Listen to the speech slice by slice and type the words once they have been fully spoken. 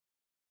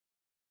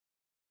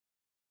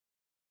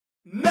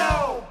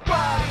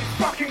Nobody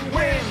fucking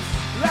wins.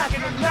 Like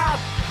it or not,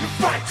 you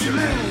fight to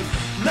lose.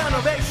 None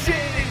of that shit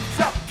is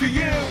up to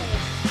you.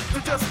 So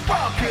just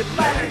fuck it,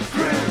 let it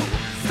through.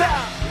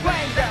 Stop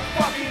playing that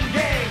fucking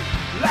game.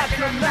 Like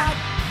it or not,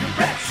 you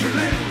bet you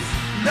lose.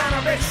 None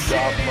of that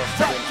shit is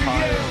up to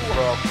you.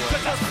 So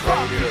just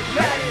fuck it,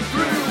 let it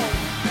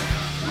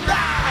through.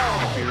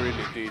 Now! He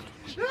really did.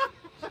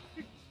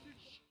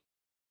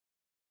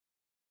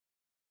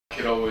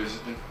 It always.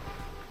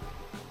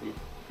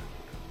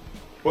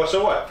 Well,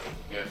 so what?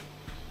 Yeah.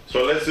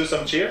 So let's do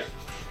some cheers.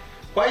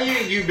 Why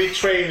you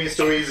betray me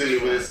so easily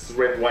with this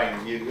red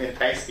wine? You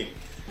entice me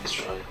It's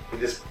right.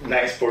 with this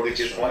nice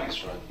Portuguese wine.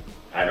 It's right.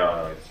 I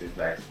know, it's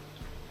nice.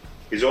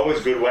 It's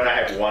always good when I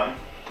have one.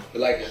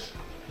 You like it?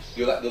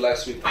 You like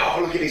sweet? Oh,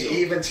 look at it! Me too.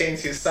 He even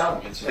changed his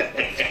sound. Me too.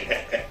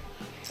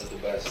 That's the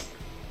best.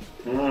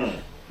 Mm.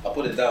 I'll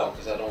put it down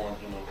because I don't want,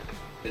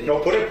 they need No,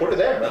 to put it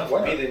there, man. For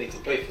Why me, not? they need to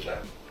pay for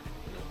that.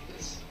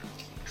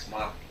 It's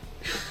mine.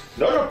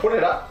 No, put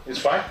it up. It's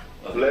fine.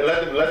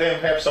 Let him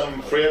have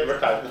some free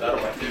advertisement. I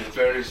don't mind. It's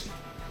very,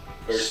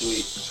 Very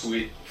sweet.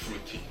 sweet,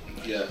 fruity.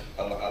 Yeah,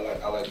 I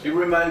like It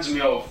reminds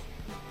me of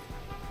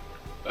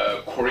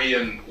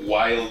Korean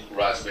wild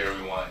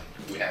raspberry wine.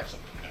 We have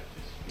something like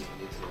this.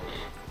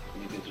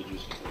 You need to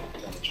introduce me to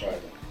it. I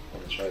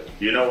want to try them.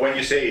 You know, when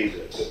you say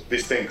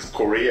these things,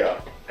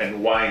 Korea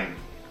and wine,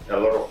 a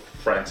lot of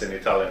French and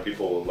Italian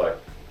people like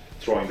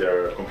throwing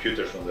their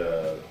computers on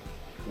the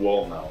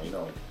wall now. You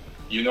know.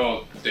 You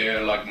know,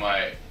 they're like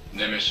my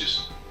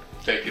nemesis.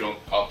 Take it on,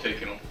 I'll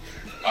take it on.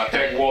 I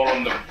take war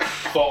on them,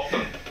 fuck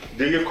them.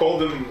 Do you call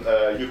them?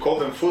 You call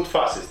them food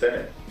fascists,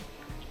 then?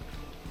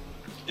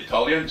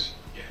 Italians?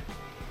 Yeah.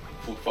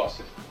 Food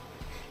fascist.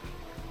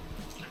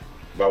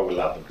 But we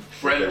love them.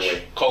 French Their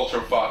way.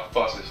 culture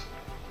fascist.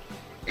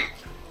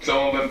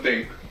 Some of them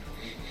think.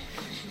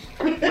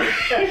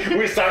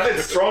 We started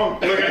strong.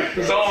 Look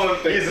at Some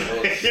of them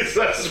think. he's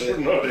such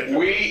naughty.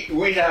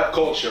 We have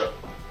culture,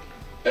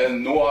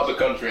 and no other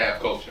country have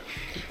culture.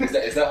 Is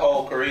that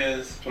how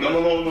Koreans?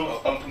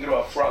 No. I'm talking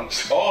about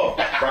France. Oh,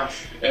 France.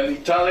 And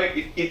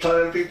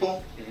Italian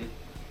people,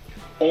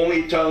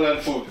 only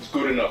Italian food is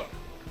good enough.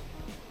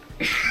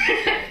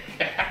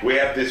 We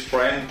have this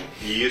friend.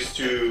 He used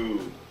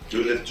to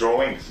do the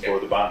drawings for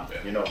the band.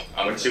 Yeah. You know,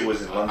 when she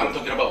was in I'm London.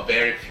 talking about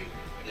very few.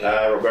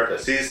 Roberta,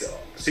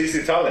 she's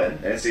Italian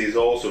and she's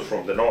also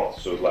from the north,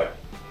 so like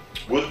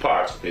good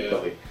parts of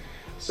Italy.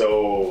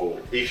 So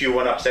if you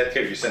want to upset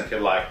her, you send her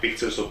like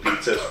pictures of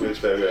pizzas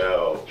with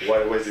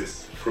what was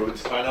this fruit?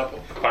 pineapple.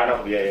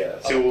 Pineapple, yeah.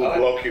 She will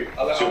block you.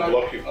 She will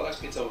block you. I like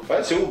pizza. with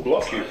But she will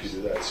block you pineapple. if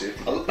you do that shit.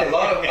 A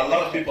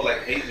lot of people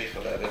like hate me for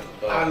that.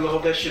 But I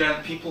love that shit,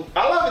 and people.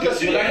 I love it.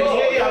 That's You like it?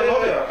 I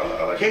love it.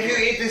 I like Have you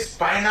eat this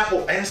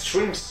pineapple and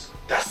shrimps?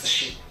 That's the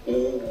shit.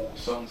 Oh,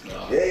 sounds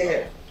nice.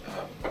 Yeah.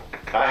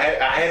 I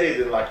had it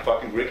in like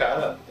fucking Greek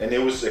island, and it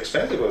was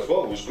expensive as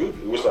well. It was good.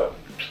 It was like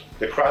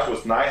the crust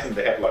was nice, and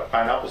they had like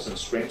pineapples and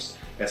shrimps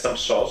and some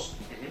sauce.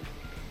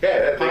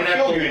 Yeah, they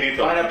kill you in Italy.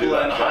 Pineapple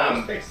and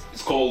ham. Taste.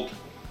 It's called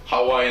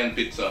Hawaiian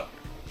pizza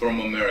from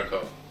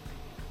America,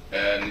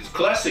 and it's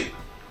classic.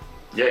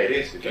 Yeah, it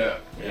is. Yeah.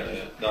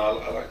 Yeah. No,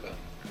 I like that.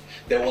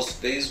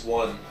 There's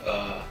one.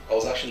 I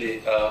was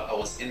actually I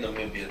was in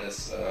Namibia.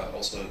 That's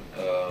also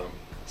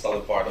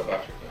southern part of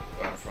Africa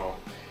where I'm from,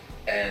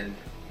 and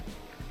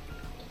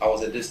I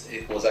was at this.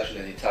 It was actually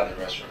an Italian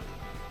restaurant.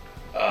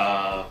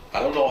 I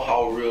don't know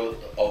how real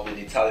of an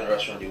Italian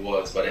restaurant it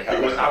was, but it had.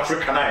 It was like,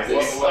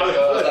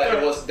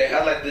 Africanized. They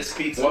had like this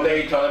pizza. Were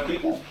they Italian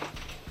people?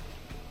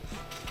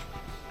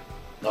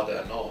 Not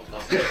that I know.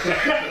 Not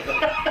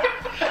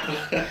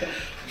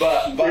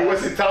but It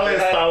was Italian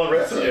style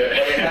restaurant.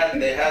 But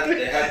they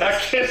had I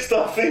can't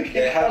stop thinking.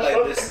 They had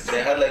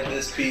like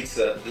this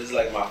pizza. This is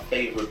like my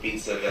favorite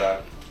pizza that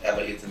I've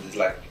ever eaten. This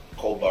like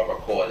cold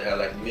barbacoa. They had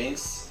like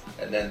mince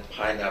and then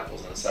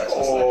pineapples on the side. So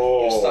it's like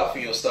you're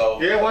stuffing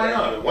yourself. Yeah, why and then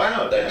not? you're Why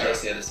not?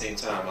 digesting at the same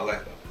time. I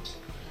like that.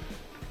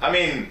 I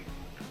mean,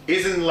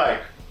 isn't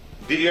like,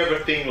 did you ever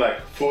think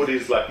like food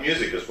is like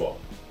music as well?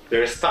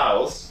 There are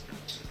styles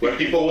where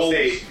people will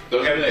say,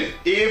 doesn't it?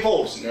 it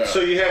evolves. Yeah. So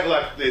you have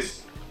like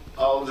this,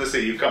 I'll just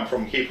say you come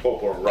from hip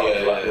hop or rock,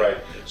 Yeah. right?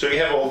 So you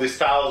have all these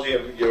styles, you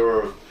have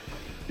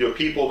your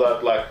people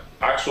that like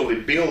actually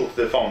build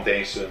the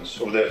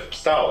foundations of the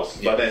styles,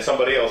 Yeah. but then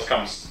somebody else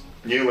comes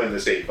new and they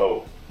say,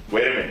 oh,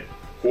 wait a minute,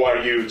 who are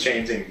you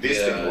changing this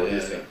Yeah, thing or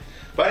this yeah. thing?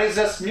 But it's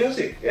just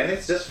music and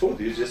it's just food.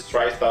 You just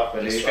try stuff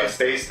and Just if try it's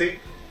tasty,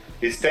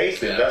 it's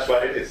tasty. Yeah. That's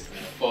what it is.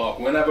 Fuck.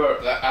 Whenever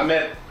I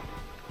met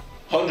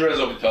hundreds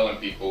of Italian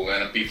people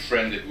and I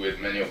befriended with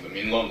many of them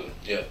in London.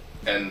 Yeah.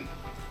 And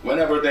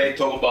whenever they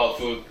talk about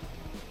food,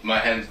 my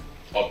hands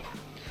up.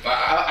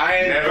 I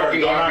ain't Never,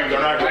 fucking don't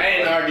arguing. argue. I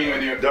ain't arguing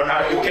with you. Don't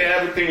argue. Okay,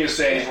 everything you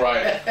say is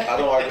right. I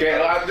don't argue.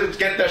 Okay, just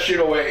get that shit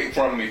away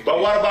from me. But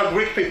what about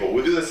Greek people?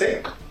 We do the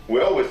same.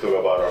 We always talk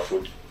about our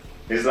food.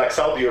 It's like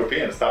South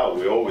European style.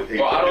 We always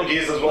eat Well,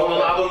 Portuguese as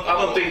well. I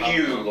don't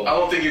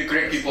think you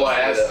Greek people are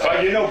as.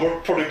 But you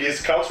know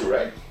Portuguese culture,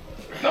 right?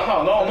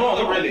 No,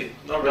 Not really.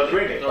 Not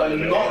really.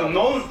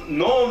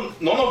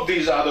 None of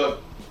these other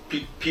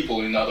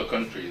people in other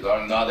countries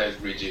are not as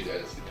rigid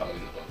as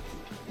Italians are.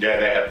 Yeah,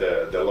 they have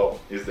the law.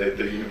 Is the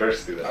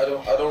university that. I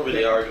don't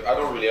really argue. I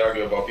don't really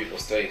argue about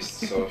people's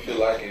tastes. So if you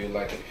like it, you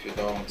like it. If you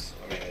don't,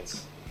 I mean,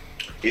 it's.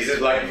 Is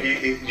it like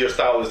your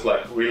style is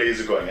like really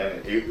easygoing,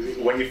 and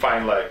when you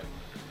find like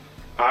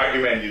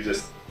argument, you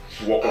just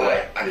walk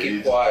away? I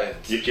keep quiet.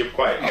 You keep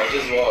quiet. I'll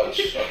just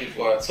watch. I'll keep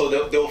quiet. So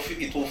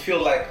it will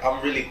feel like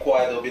I'm really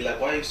quiet. They'll be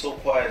like, "Why are you so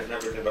quiet?" And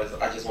everything.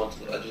 But I just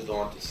don't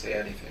want to say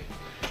anything.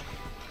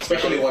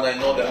 Especially when I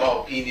know that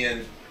my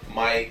opinion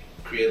might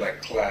create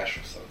like clash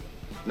or something.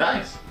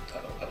 Nice.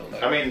 I don't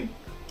like. I mean,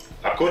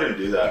 I couldn't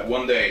do that.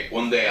 One day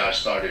I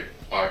started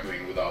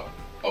arguing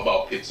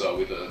about pizza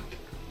with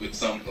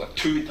some like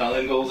two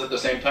Italian girls at the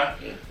same time,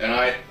 and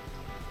I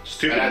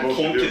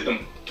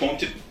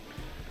taunted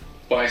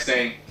by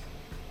saying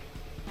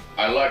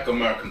I like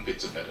American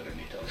pizza better than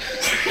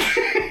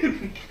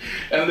Italian.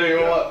 And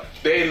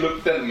they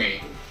looked at me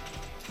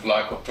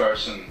like a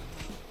person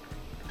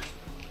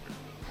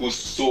who's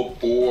so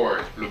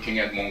bored looking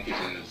at monkeys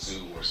in the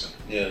zoo or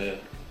something. Yeah.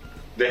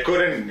 They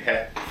couldn't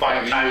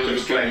find time to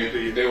explain it to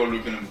you. They were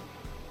looking at me.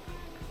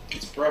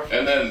 It's perfect.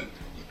 And then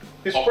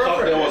It's there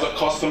perfect. was a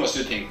customer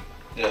sitting,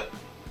 Yeah.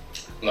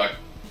 like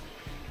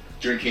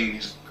drinking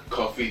his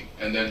coffee,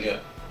 and then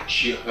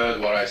she heard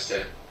what I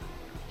said.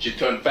 She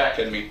turned back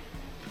at me.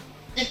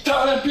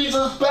 Italian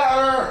pizza's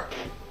better.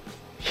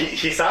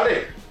 He said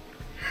it.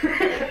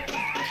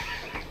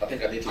 I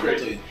think I need to go to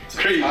Italy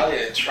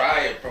and try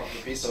a proper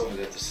pizza over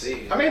there to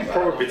see. I mean,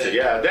 proper pizza,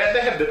 yeah.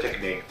 They have the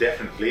technique,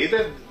 definitely.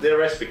 The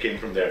recipe came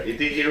from there.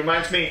 It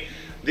reminds me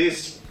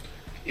this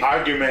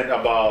argument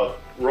about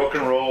rock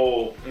and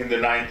roll in the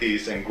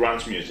 90s and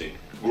grunge music.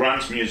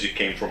 Grunge music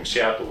came from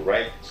Seattle,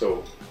 right?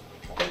 So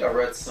I think I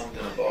read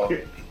something about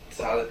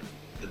Italy.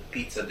 The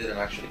pizza didn't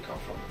actually come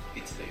from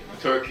Italy. You know?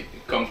 Turkey,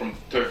 it come from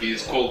Turkey.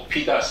 It's called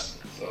pitas.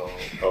 So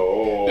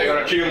They're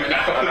gonna kill me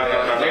now.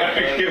 They're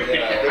gonna kill me.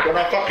 they're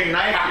gonna fucking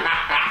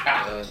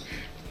knife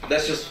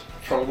that's just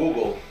from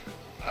Google.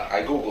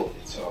 I googled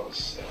it, so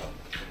it's.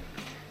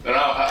 And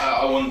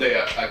I one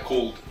day I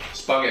called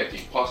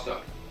spaghetti pasta.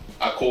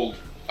 I called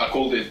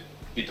it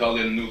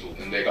Italian noodle,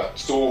 and they got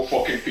so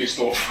fucking pissed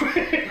off.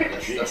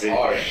 That's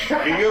harsh.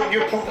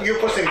 You're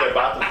pushing the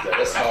buttons there.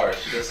 That's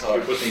harsh. That's harsh.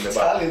 You're pushing the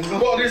buttons.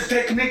 But it's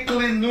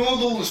technically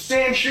noodle,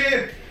 same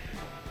shit.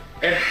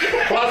 And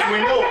plus we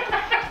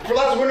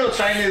know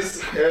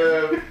Chinese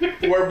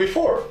were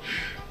before.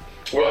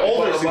 We're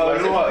older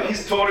civilizations.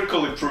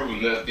 Historically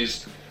proven that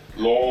this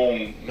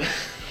long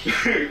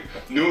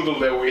noodle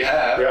that we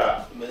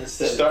have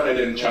started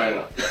in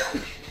China.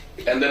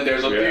 And then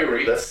there's a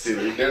theory. That's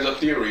silly. There's a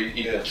theory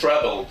it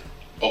traveled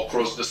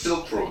across the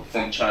Silk Road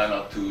from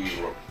China to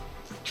Europe,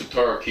 to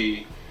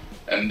Turkey,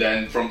 and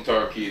then from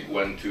Turkey it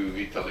went to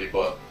Italy.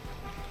 But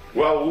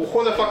Well,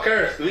 who the fuck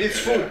cares? It's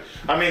food.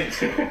 I mean,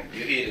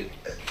 You eat it.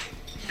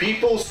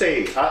 people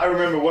say, I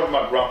remember what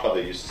my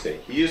grandfather used to say.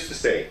 He used to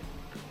say,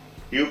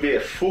 you'll be a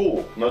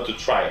fool not to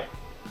try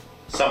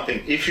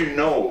something if you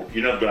know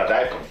you're not gonna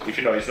die from it. If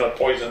you know it's not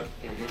poison,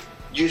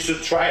 you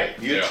should try it.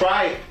 You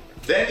try it,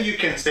 then you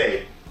can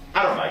say,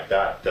 I don't like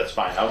that. That's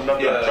fine. I'm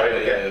not gonna try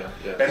it again.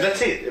 Yeah. And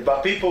that's it.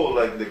 But people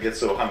like they get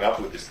so hung up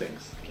with these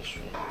things. That's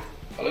true.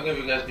 How long have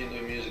you guys been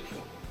doing music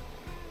for?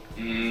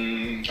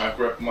 I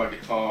grabbed my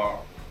guitar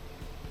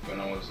when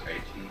I was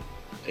 18.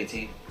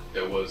 18.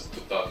 That was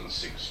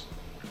 2006.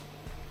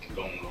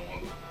 Long ago.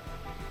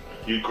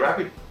 You grab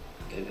it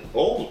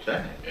old,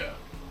 then. Yeah.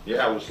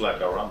 Yeah, I was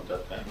like around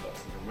that time,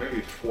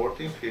 maybe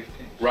 14, 15.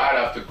 Right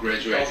after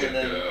graduating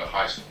 2004.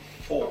 high school.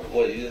 4.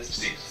 What is it?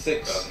 6.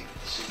 6.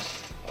 2006.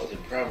 I was in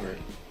primary.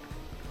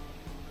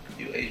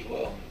 You aged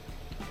well.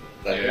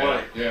 Like Yeah,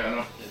 wine. yeah, I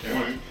know.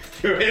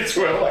 Yeah. It's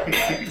well like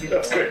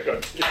that's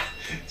good.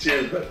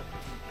 Cheers, man.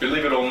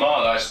 Believe it or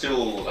not, I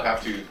still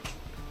have to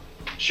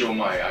show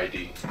my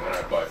ID when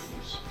I buy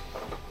booze.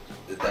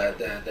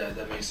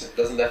 That makes sense.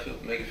 Doesn't that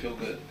make you feel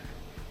good?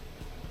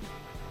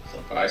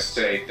 I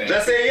say thank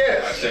Just you. say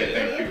yes. I say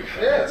thank you.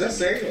 Yeah, just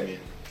say it.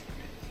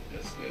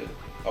 That's good.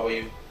 How about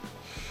you?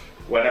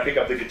 When I pick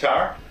up the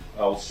guitar,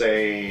 I'll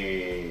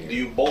say. Do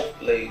you both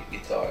play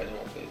guitar? I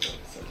don't play guitar.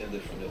 Something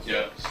different. Also.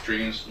 Yeah,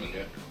 strings, and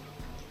yeah.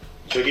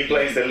 So he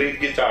plays the lead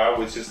guitar,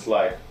 which is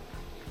like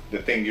the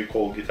thing you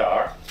call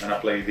guitar, and I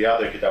play the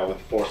other guitar with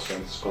 4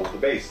 strings called the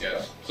bass.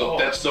 Yes. So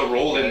that's the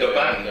role in the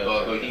band,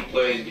 but he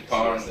plays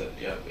guitar.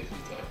 Yeah, bass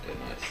guitar. Okay,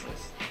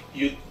 nice.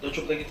 You don't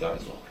you play guitar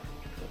as well?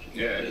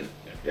 Yeah.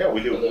 Yeah,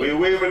 we do.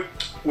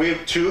 We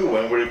have 2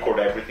 when we record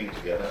everything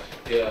together.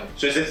 Yeah.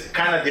 So it's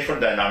kind of different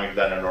dynamic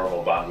than a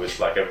normal band, which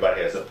like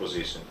everybody has a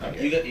position. I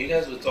guess. You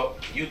guys would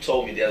talk. You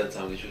told me the other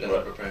time that you guys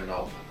are preparing an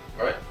album,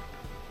 right?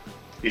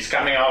 It's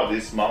coming out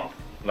this month,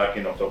 like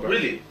in October.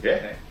 Really?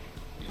 Yeah.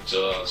 It's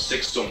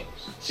 6 songs.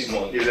 6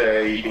 months. It's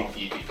a EP.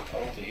 I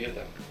want to hear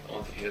that.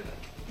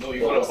 No,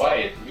 you're gonna buy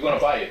it. You're gonna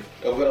buy it.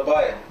 I'm gonna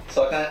buy it.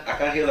 So I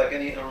can't hear like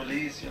any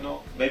release, you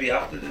know. Maybe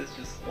after this,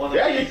 just one.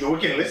 Yeah, release. we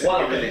can listen.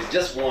 One release,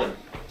 just one.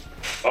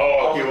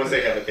 Oh, he wants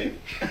to have a thing.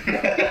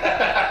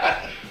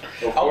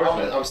 Of course,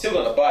 man. I'm still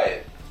gonna buy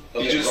it.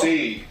 Don't Did get you me wrong.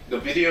 see the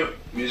video,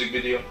 music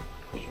video?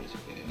 Which music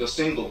video? The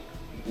single.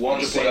 One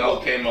You put single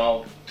out? came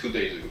out 2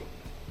 days ago.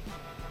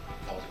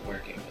 I was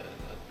working, man.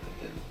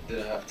 I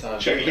didn't have time.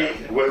 Check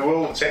it out.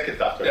 We'll check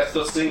it after. That's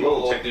the single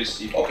We'll of check.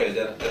 this EP. Okay,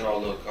 then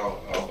I'll look.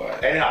 I'll buy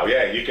it. Anyhow,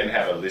 yeah, you can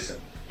have a listen.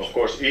 Of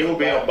course, it will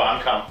be on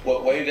Bandcamp.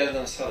 Where are you guys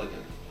gonna sell it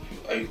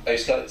then? Are you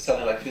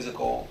selling like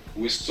physical?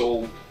 We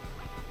sold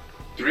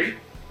 3.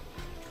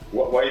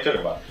 What are you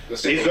talking about? The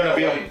He's single. gonna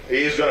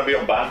be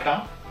on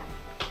Bandcamp.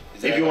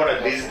 Is If that you want to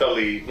like a platform?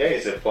 digitally, yeah,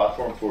 it's a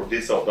platform for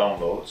digital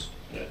downloads,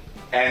 Yeah.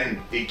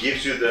 and it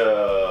gives you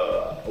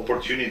the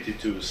opportunity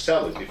to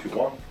sell it if you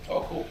want.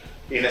 Oh, cool.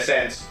 In a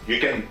sense, you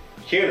can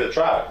hear the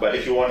track, but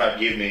if you want to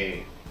give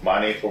me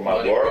money for my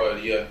Money work, for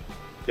it, yeah.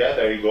 yeah,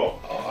 there you go.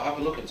 I'll have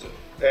a look into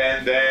it.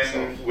 And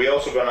then we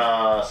also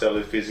gonna sell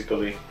it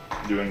physically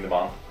during the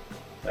month,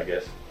 I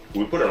guess.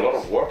 We put a lot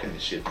of work in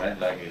this shit, man.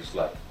 Like it's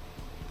like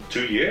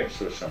 2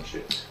 years or some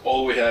shit.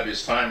 All we have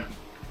is time.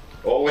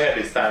 All we have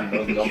is time,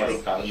 no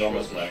much time, no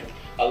much That's money.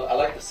 true. I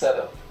like the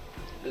setup.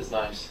 It's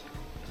nice.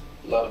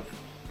 A lot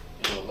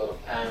of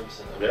amps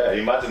and everything.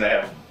 Yeah, imagine I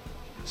have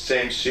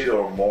same shit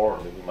or more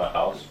in my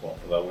house.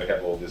 Like we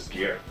have all this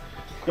gear.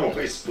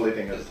 We're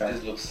splitting at the This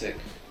time. looks sick.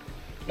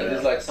 Yeah. And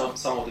there's like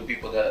some of the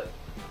people that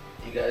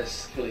you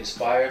guys feel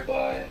inspired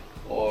by,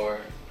 or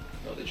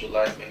that you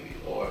like maybe,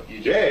 or you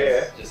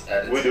just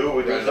added. We do. some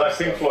It's random like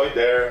Pink stuff. Floyd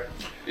there,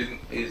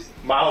 Is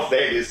Miles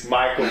Davis,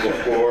 Michael,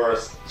 of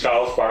course,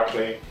 Charles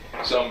Barkley.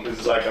 Some, This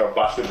is like our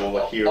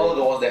basketball hero. all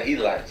the ones that he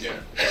likes. yeah.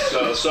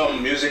 So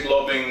some music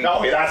loving.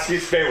 No, that's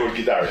his favorite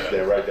guitarist Yeah.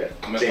 there, right there.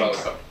 James.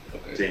 Metallica.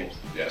 Okay. James.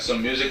 Yeah,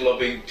 some music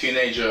loving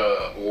teenager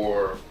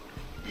or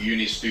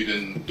uni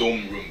student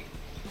dorm room.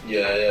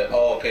 Yeah, yeah.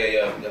 Oh, okay,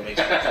 yeah. That makes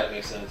sense. That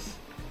makes sense.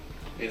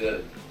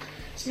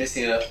 It's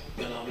missing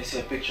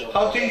a picture. of-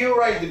 How do you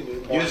write the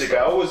music? I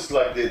always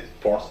like the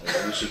porn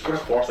star. You should put a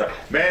porn star.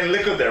 Man,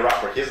 look at the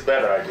rapper. He has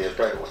better ideas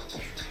right away.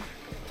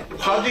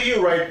 How do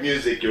you write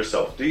music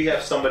yourself? Do you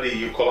have somebody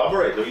you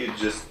collaborate, or you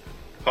just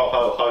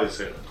how is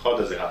it? How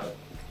does it happen?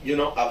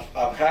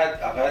 I've had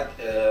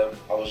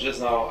I was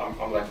just now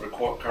I'm like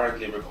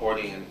currently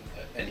recording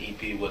an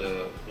EP with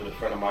a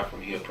friend of mine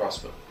from here,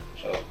 Prosper.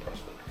 Shout out to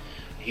Prosper.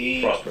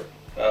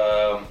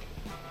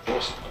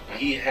 Prosper.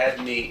 He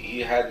had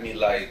me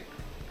like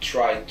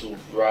try to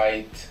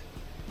write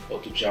or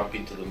to jump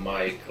into the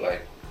mic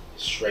like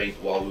straight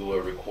while we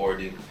were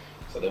recording.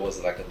 So there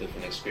was like a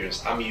different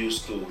experience. I'm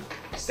used to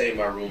stay in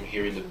my room,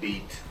 hearing the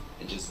beat,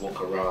 and just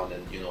walk around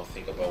and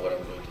think about what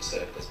I'm going to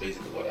say. That's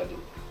basically what I do.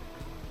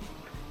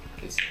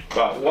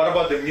 But what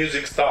about the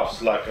music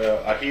stuffs? Like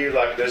I hear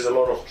like there's a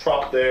lot of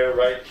trap there,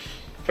 right?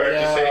 Fair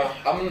to say.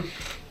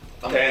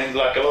 And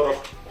like a lot of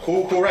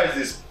who writes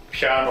this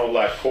piano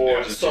like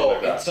chords and So shit like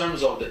in that?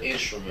 terms of the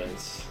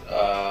instruments,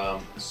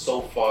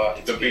 so far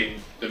it's The beat,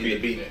 been, the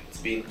beat, yeah. It's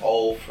been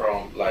all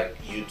from like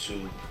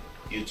YouTube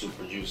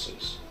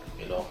producers.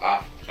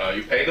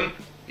 You pay them?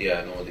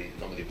 Yeah,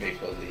 normally pay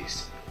for a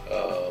lease,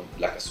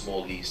 like a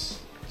small lease,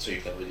 so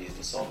you can release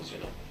the songs.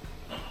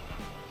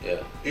 Yeah.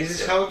 Is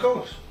this how it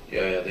goes?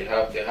 Yeah. They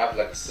have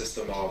like a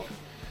system of.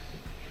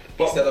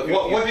 But instead of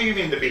what do you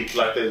mean the beat?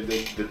 Like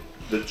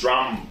the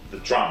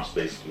drums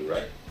basically,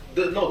 right?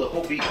 the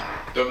whole beat.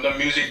 The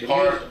music The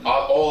part, music-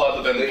 all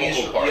other than the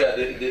vocal part. Yeah,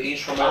 the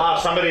instrumental. Ah,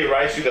 somebody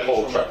writes you the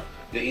whole track.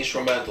 The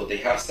instrumental. They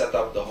have set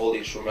up the whole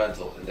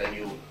instrumental, and then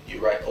you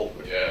write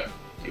over it. Yeah.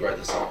 You write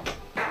the song.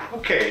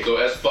 Okay. So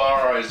as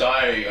far as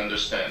I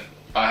understand,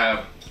 I have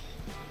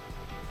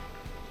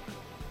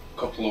a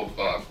couple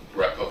of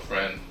rapper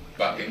friends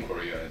back in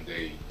Korea, and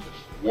they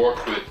just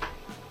work with.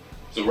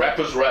 So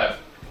rappers rap.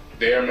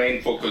 Their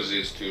main focus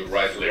is to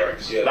write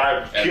lyrics. Yeah.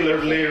 Like killer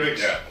And-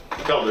 lyrics, Yeah.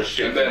 tell the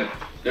shit. And then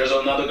there's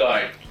another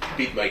guy,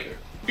 Beatmaker.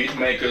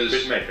 beatmakers,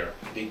 Beatmaker.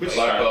 Which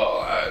like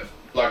kind?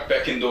 like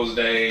back in those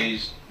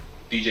days,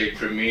 DJ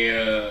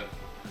Premier,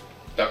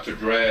 Dr.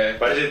 Dre.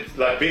 But is it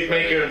like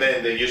beatmaker and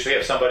then they usually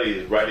have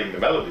somebody writing the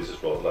melodies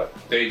as well? Like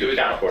They do it.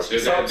 piano chords. They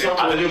Some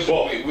do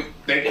both.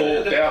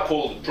 They are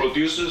called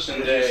producers,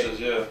 and Producers,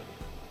 yeah.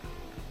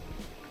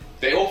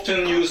 they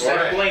often use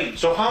sampling.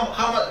 So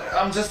how much?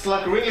 I'm just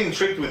like really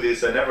intrigued with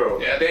this. I never.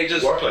 Yeah, they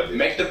just work like this.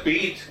 make the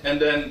beat, and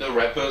then the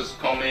rappers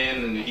come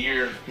in and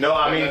hear. No,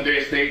 I and mean-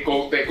 then they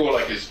go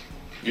like this.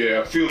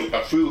 Yeah, I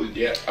feel it.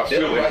 Yeah, I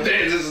feel right. it.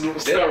 They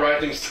just start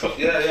writing stuff.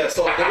 Yeah.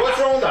 So What's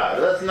wrong with that?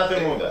 That's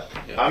nothing wrong with that.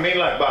 Yeah. I mean,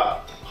 like,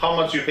 but how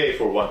much you pay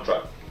for one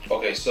track?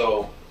 okay,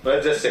 so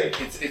Let's just say.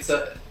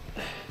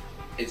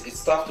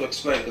 it's tough to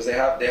explain because they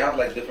have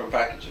like different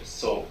packages.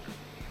 So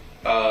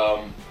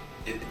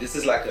this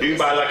is like Do you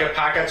buy like a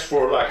package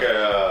for like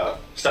a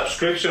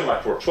subscription,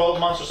 like for 12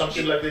 months or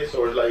something like this,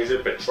 or like is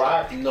it per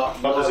track?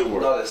 How does it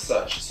work? Not as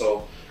such.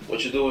 So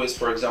what you do is,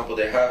 for example,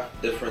 they have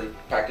different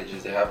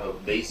packages. They have a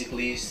basic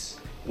lease,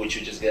 which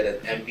you just get an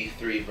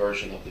MP3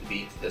 version of the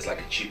beat. That's like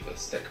a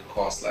cheapest that could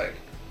cost like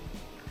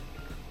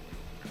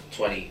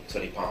 20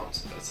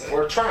 pounds. Let's say.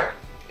 For a track.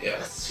 Yeah.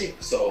 That's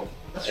cheap. So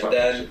That's and fucking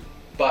then, cheap.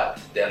 but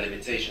there are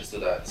limitations to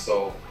that.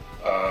 So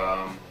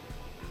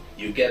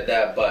You get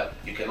that, but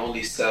you can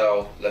only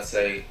sell, let's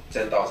say,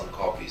 10,000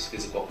 copies,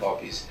 physical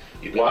copies.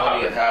 You can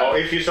only have. Oh,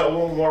 if you sell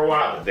one more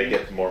one, they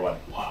get more money.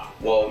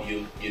 Well,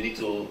 you need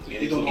to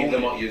give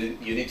them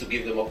you need to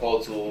give them a call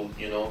to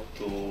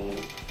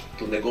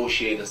to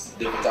negotiate a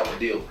different type of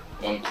deal,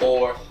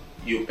 or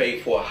you pay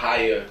for a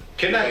higher.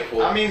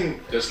 I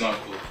mean, That's not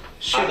cool.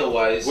 shit,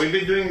 Otherwise, we've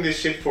been doing this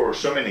shit for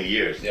so many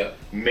years. Yeah.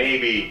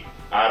 Maybe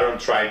I don't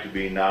try to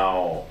be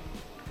now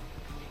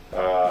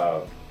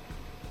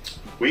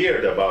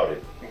weird about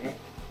it,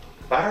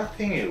 but I don't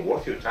think it's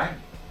worth your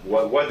time.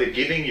 What they're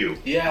giving you,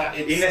 yeah,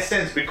 in a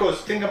sense,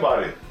 because think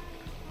about it,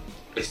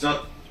 it's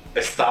not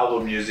a style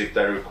of music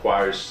that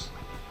requires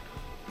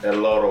a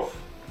lot of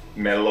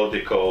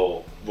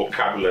melodical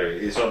vocabulary.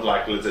 It's not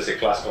like, let's just say,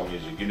 classical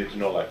music. You need to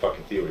know like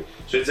fucking theory.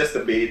 So it's just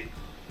a beat.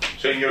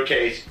 So in your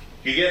case,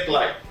 you get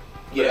like,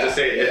 let's just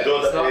say a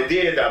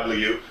DAW,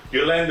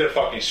 you learn the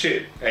fucking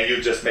shit and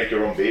you just make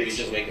your own beats.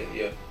 You just make it,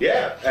 yeah.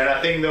 Yeah, and I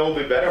think that will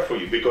be better for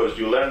you because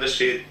you learn the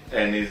shit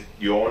and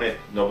you own it.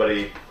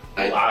 Nobody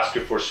will ask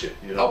you for shit.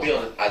 You know? I'll be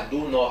honest. I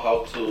do know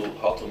how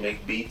to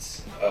make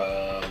beats,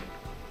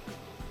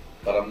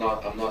 but I'm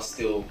not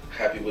still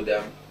happy with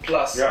them.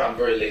 Plus, I'm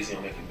very lazy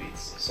on making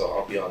beats. So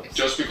I'll be honest.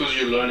 Just because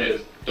you learn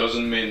it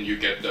doesn't mean you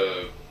get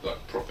the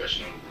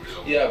professional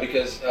result. Yeah,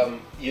 because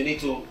you need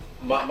to.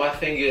 My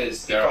thing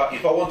is,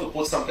 if I want to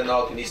put something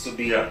out, it needs to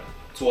be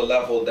to a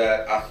level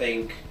that I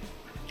think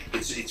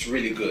it's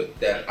really good.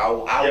 That I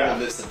will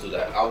listen to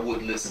that. I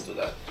would listen to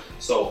that.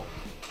 So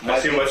I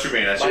see what you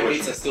mean. My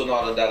beats are still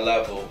not on that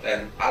level,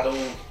 and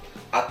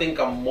I think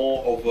I'm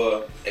more of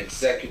a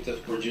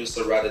executive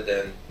producer rather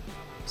than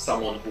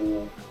someone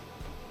who.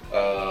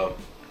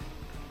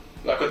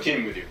 Like a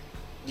team with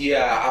you.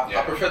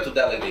 I prefer to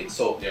delegate.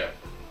 So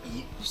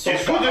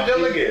it's good to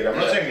delegate. I'm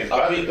not saying it's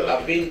bad to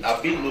delegate.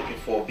 I've been looking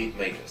for a beat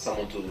maker,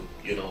 someone to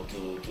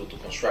to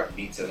construct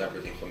beats and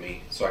everything for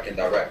me, so I can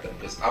direct them,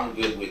 because I'm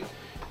good with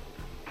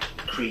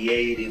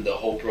creating the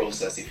whole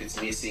process. If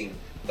it's missing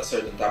a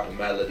certain type of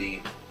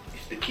melody,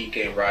 if the key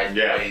came right in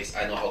place,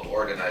 I know how to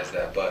organize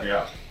that. But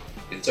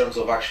in terms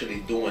of actually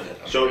doing it,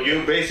 so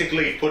you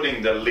basically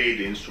putting the lead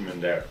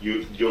instrument there.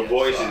 Your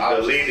voice is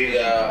the lead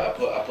instrument.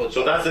 I put.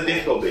 So that's the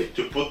difficulty,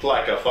 to put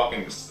like a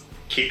fucking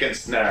kick and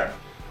snare.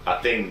 I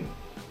think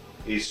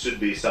it should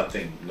be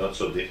something not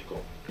so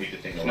difficult. If you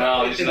think about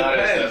No, it. it's not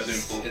as that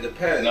simple. It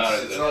depends.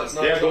 It's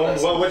not Yeah, go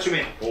on. What you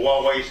mean?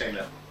 Why are you saying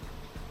that?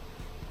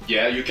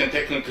 Yeah, you can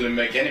technically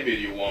make any beat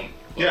you want.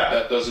 But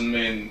that doesn't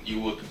mean you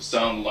would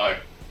sound like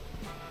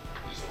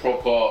this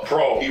proper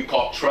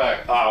hip-hop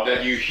track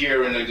that you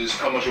hear in this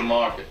commercial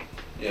market.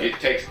 It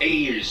takes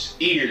years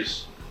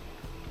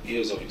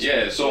of experience.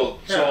 Yeah,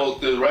 so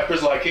the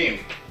rappers like him,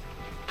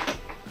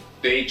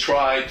 they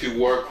try to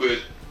work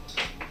with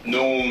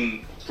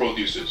known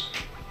producers,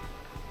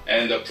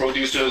 and the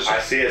producers. I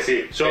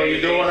see. So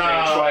you don't wanna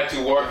try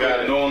to work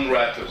with known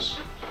rappers.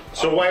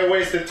 So why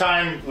waste the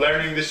time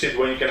learning this shit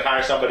when you can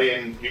hire somebody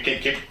and you can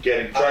keep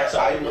getting tracks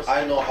out?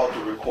 I know how to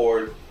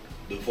record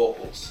the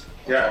vocals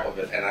on top of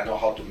it, and I know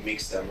how to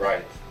mix them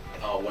right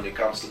when it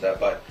comes to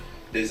that. But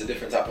there's a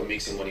different type of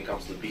mixing when it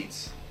comes to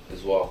beats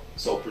as well.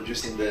 So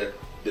producing the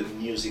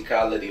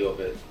musicality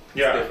of it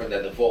is different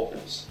than the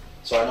vocals.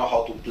 So I know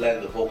how to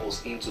blend the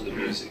vocals into the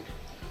music.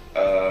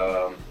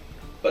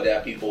 But there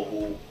are people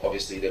who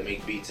obviously they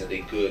make beats and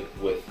they're good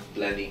with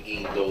blending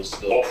in those.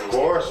 Of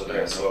course,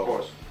 there. of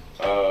course.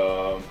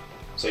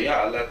 So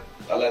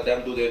I let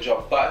them do their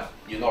job. But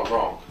you're not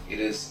wrong.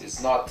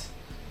 It's not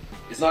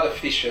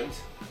efficient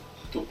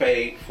to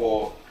pay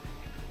for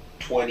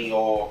 20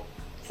 or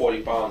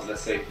 40 pounds,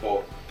 let's say,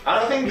 for. I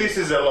don't think this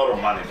is a lot of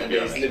money, to be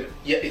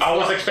honest. I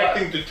was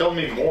expecting to tell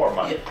me more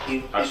money.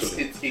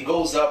 It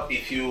goes up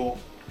if you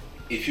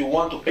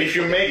want to pay. If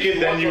you make it,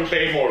 then you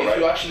pay more, right? If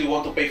you actually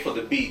want to pay for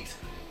the beat,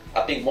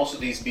 I think most of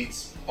these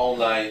beats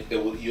online,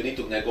 you need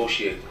to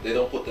negotiate. They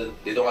don't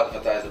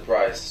advertise the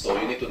price, so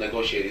you need to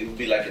negotiate. It would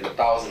be like in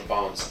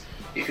 £1,000.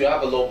 If you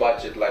have a low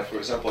budget, like for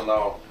example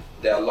now,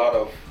 there are a lot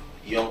of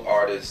young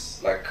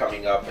artists like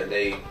coming up, and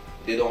they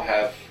don't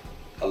have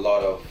a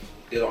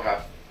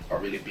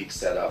really big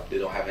setup. They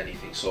don't have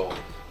anything, so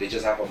they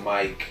just have a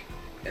mic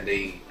and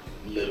they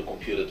little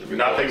computer to record.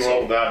 Nothing wrong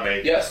with that,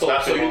 mate. Yeah,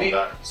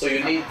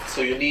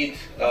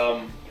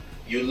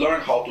 you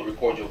learn how to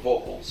record your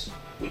vocals,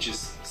 which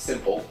is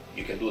simple.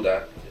 You can do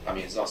that. I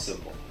mean, it's not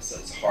simple.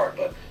 It's hard,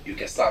 but you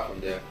can start from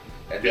there.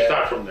 And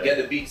start from there. Get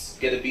the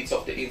beats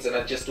off the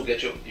internet just to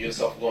get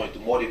yourself going, to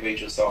motivate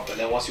yourself. And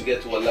then once you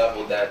get to a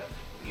level that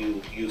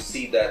you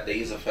see that there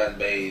is a fan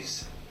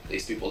base,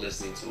 there's people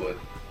listening to it,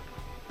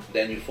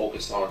 then you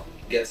focus on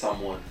get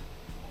someone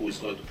who is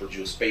going to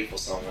produce, pay for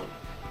someone,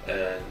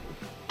 and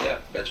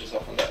bet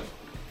yourself on that.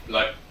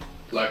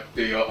 Like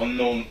the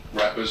unknown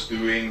rappers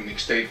doing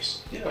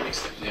mixtapes. Yeah,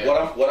 mixtape. Yeah.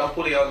 What I'm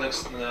putting out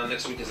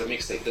next week is a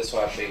mixtape. That's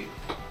why I pay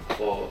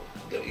for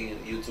the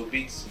YouTube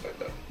beats like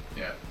that.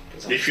 Yeah.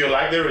 If you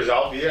like the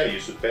result, you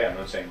should pay. I'm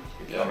not saying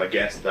I'm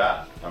against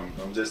that.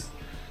 I'm just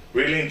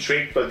really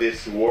intrigued by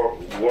this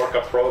work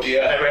approach. I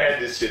never had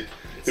this shit.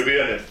 To be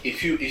honest.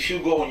 If you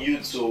go on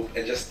YouTube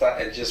and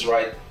just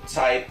write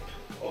type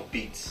of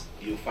beats,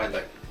 you'll find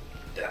like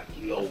that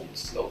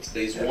loads.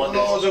 There's one.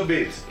 Loads of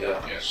beats.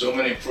 Yeah. So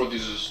many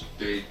producers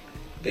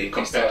they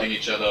compare to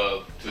each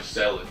other to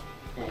sell it.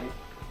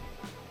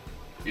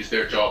 It's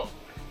their job.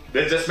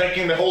 They're just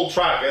making the whole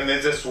track, and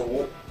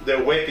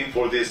they're waiting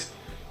for this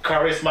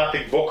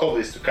charismatic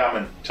vocalist to come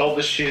and tell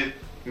the shit,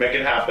 make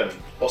it happen.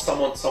 Or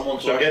someone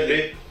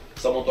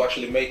to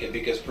actually make it,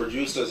 because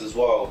producers as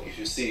well, if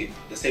you see,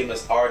 the same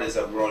as artists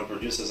are growing,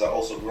 producers are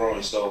also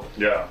growing. So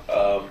yeah,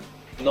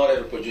 not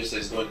every producer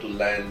is going to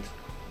land,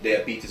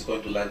 their beat is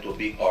going to land to a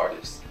big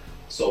artist.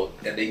 So,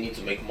 and they need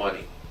to make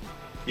money.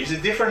 It's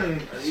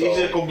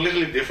a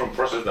completely different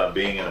process than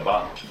being in a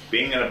band.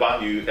 Being in a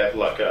band, you have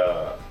like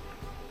a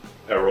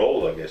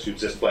role, I guess. You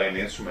just play an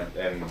instrument,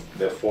 and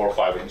there are 4 or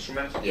 5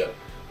 instruments. Yeah.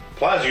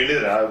 Plus, you need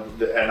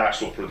an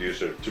actual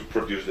producer to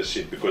produce the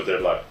shit, because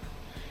they're like,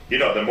 you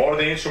know, the more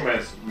the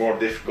instruments, more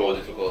difficult.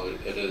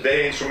 It is.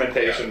 The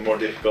instrumentation more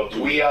difficult to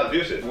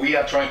produce it. We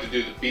are trying to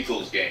do the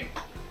Beatles game,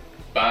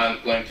 band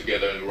playing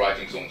together and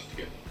writing songs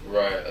together.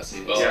 Right, I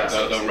see. But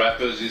the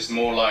rappers is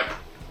more like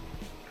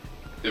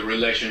the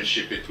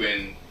relationship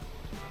between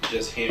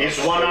just him.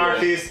 It's one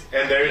artist,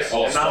 and there's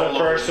another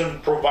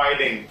person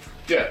providing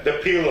the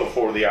pillow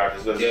for the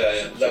artist.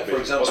 Like for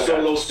example, a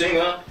solo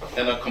singer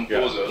and a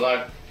composer.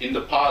 Like in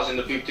the past, in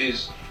the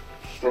 50s,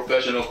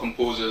 professional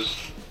composers,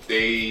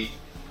 they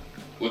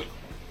would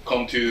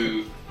come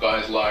to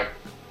guys like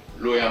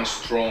Louis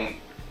Armstrong.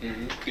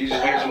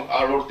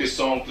 I wrote this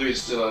song,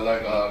 please.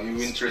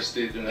 You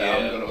interested?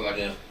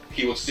 And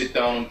he would sit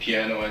down on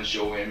piano and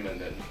show him, and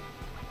then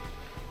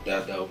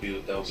that would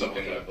be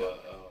something like that.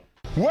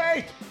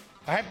 Wait!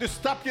 I have to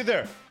stop you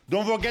there.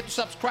 Don't forget to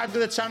subscribe to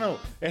the channel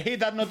and hit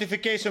that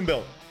notification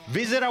bell.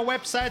 Visit our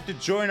website to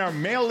join our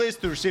mail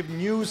list to receive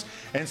news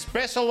and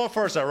special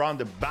offers around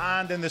the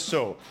band and the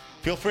show.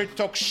 Feel free to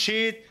talk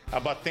shit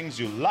about things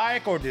you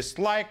like or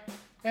dislike.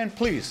 And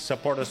please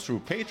support us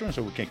through Patreon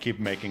so we can keep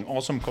making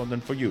awesome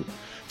content for you.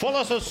 Follow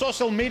us on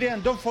social media,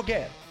 and don't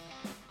forget,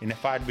 in a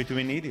fight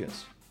between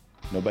idiots,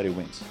 nobody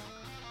wins.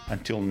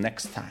 Until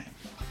next time.